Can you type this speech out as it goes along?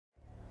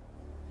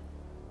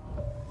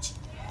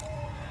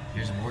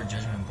Gears of War,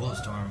 Judgment, and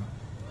Bulletstorm.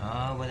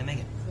 Where they make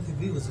it?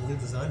 FPV was the lead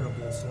designer of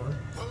Bulletstorm.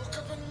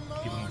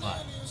 People Can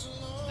Fly. Is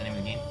that the name of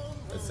the game?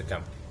 It's the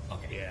company.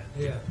 Okay. Yeah.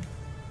 Yeah.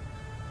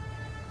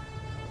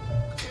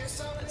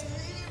 That's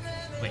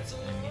wait, it's the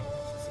name of the game?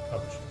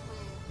 Published.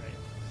 Right.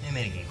 They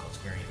made a game called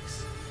Square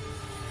Enix.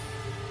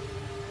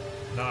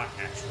 Not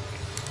actual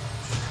game.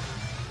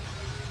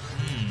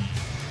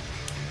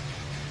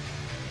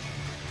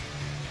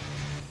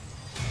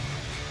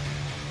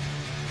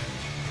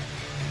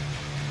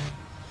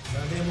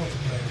 Goddamn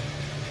multiplayer.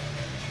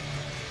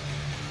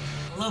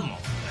 I love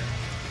multiplayer.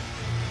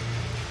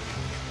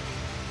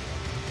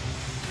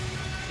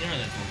 You know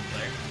that's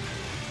multiplayer.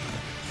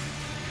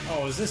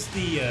 Oh, is this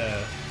the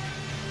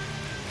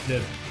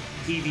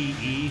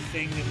PvE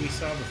thing that we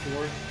saw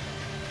before?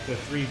 The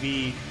 3v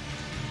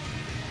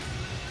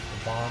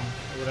the bomb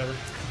or whatever?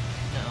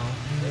 No.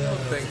 I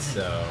don't think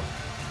so.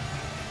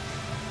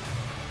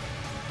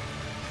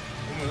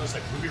 Ooh, it looks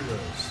like Ruby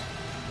Rose.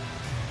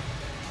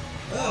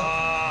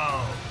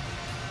 Whoa!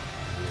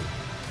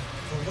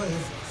 So what is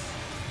this?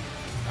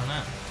 I don't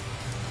know.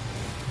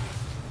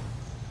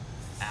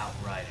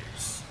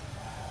 Outriders.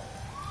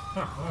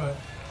 Huh. Alright.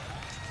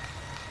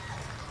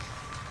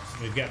 So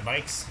we've got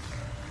bikes.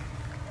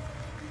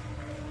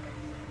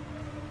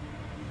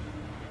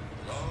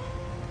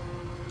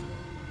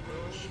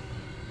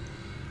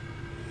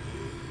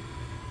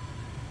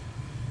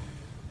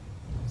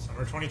 Summer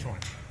 2020.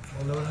 I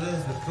don't know what it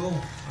is, but cool.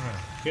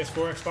 Alright.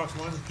 PS4, Xbox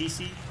One,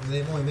 PC. I mean,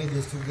 they've only made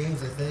those 2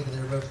 games, I think, and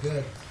they're both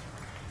good.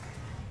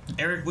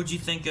 Eric, what'd you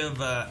think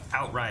of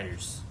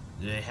Outriders?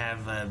 Do they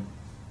have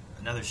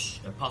another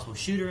a possible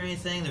shooter or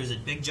anything? There was a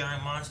big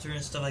giant monster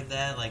and stuff like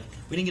that. Like,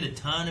 we didn't get a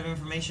ton of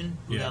information.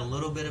 We got a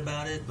little bit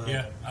about it, but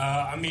Yeah,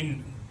 I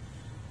mean,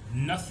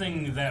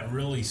 nothing that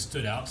really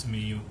stood out to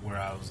me where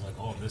I was like,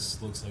 oh,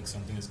 this looks like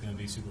something that's going to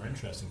be super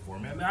interesting for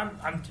me. I mean,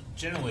 I'm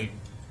generally,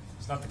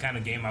 it's not the kind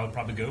of game I would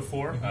probably go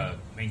for.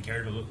 Main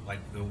character looked like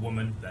the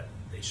woman that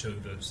they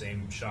showed the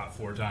same shot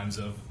 4 times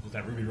of with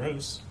that Ruby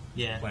Rose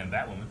playing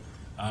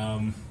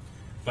Batwoman.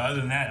 But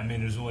other than that, I mean,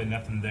 there's really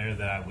nothing there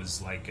that I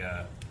was like...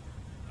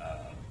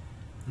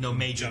 no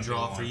major jumping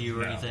draw on. for you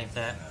or No. anything like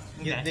that?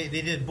 No. Yeah, they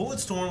did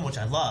Bulletstorm, which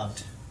I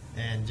loved,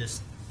 and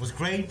just was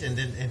great,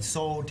 and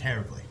sold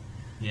terribly.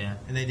 Yeah.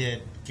 And they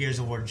did Gears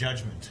of War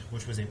Judgment,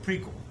 which was a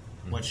prequel,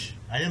 which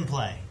I didn't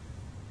play.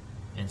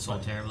 And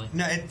sold terribly?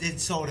 No, it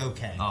sold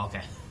okay. Oh,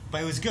 okay.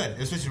 But it was good. It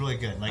was supposed to be really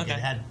good. Like, Okay. it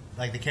had,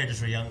 like, the characters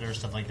were younger,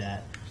 stuff like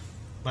that.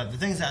 But the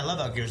things that I love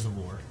about Gears of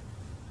War,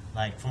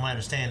 like, from my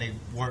understanding,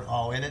 they weren't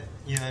all in it,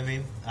 you know what I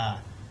mean?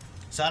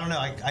 So I don't know.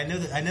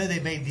 I know they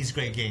made these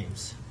great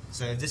games.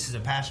 So if this is a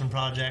passion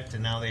project,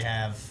 and now they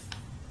have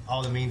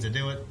all the means to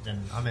do it,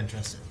 then I'm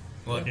interested.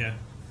 Well, Yeah.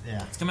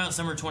 Yeah. it's come out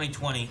summer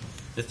 2020.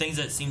 The things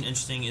that seemed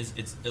interesting is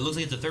it looks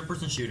like it's a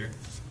third-person shooter.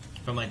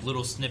 From like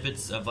little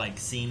snippets of like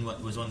seeing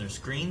what was on their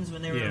screens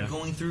when they were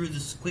going through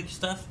this quick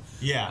stuff.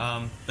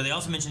 Yeah. But they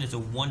also mentioned it's a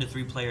 1 to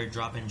 3 player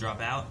drop in,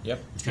 drop out.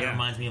 Yep. Which kind of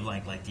reminds me of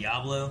like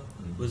Diablo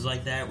was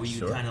like that, where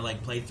you kind of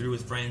like play through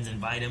with friends,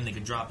 invite them, they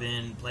could drop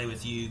in, play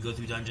with you, go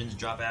through dungeons,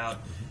 drop out,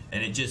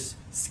 and it just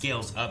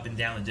scales up and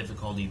down the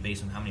difficulty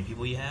based on how many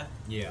people you have.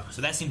 Yeah.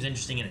 So that seems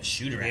interesting in a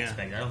shooter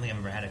aspect. I don't think I've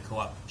ever had a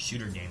co-op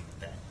shooter game like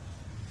that.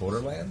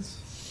 Borderlands?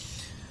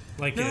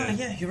 Like No,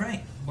 yeah, you're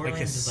right.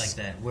 Borderlands is like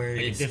that, where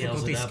like it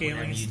scales it up scaling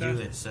whenever you stuff?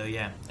 do it. So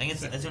yeah, I think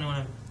that's the only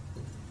one.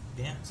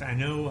 Yeah, So I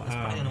know that's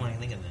probably the only one I can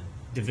think of then.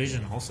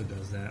 Division also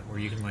does that, where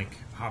you can like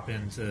hop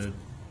into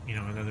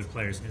another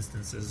player's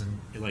instances and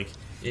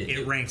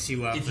it ranks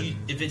you up. If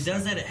it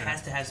does that, it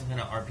has to have some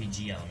kind of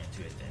RPG element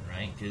to it, then,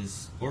 right?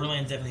 Because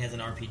Borderlands definitely has an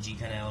RPG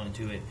kind of element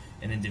to it,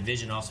 and then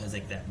Division also has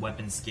like that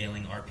weapon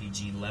scaling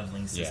RPG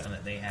leveling system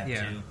that they have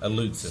too. A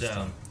loot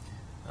system.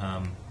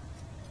 So,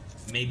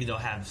 maybe they'll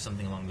have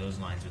something along those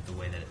lines with the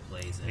way that it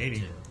plays. In Maybe. it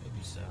too.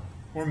 Maybe so.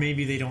 Or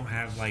maybe they don't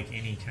have like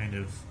any kind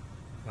of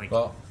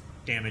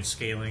damage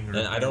scaling or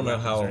I don't know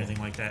or anything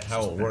like that.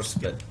 how it works,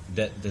 but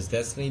does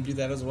Destiny do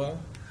that as well?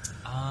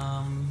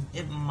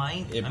 It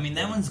might. I mean,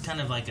 that one's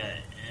kind of like a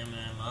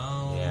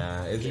MMO.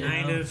 Yeah, it's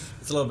kind of.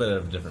 It's a little bit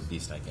of a different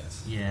beast, I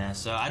guess. Yeah,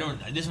 so I don't.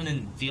 This one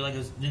didn't feel like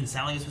didn't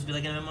sound like it was supposed to be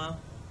like an MMO,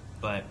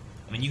 but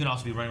I mean, you can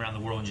also be running around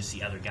the world and just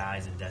see other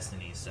guys in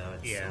Destiny, so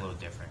it's a little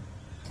different.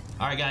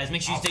 All right, guys,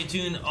 make sure you stay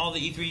tuned. All the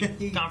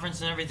E3 conference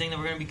and everything that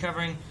we're going to be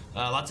covering.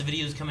 Lots of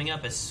videos coming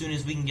up as soon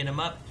as we can get them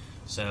up.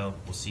 So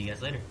we'll see you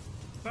guys later.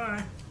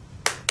 Bye.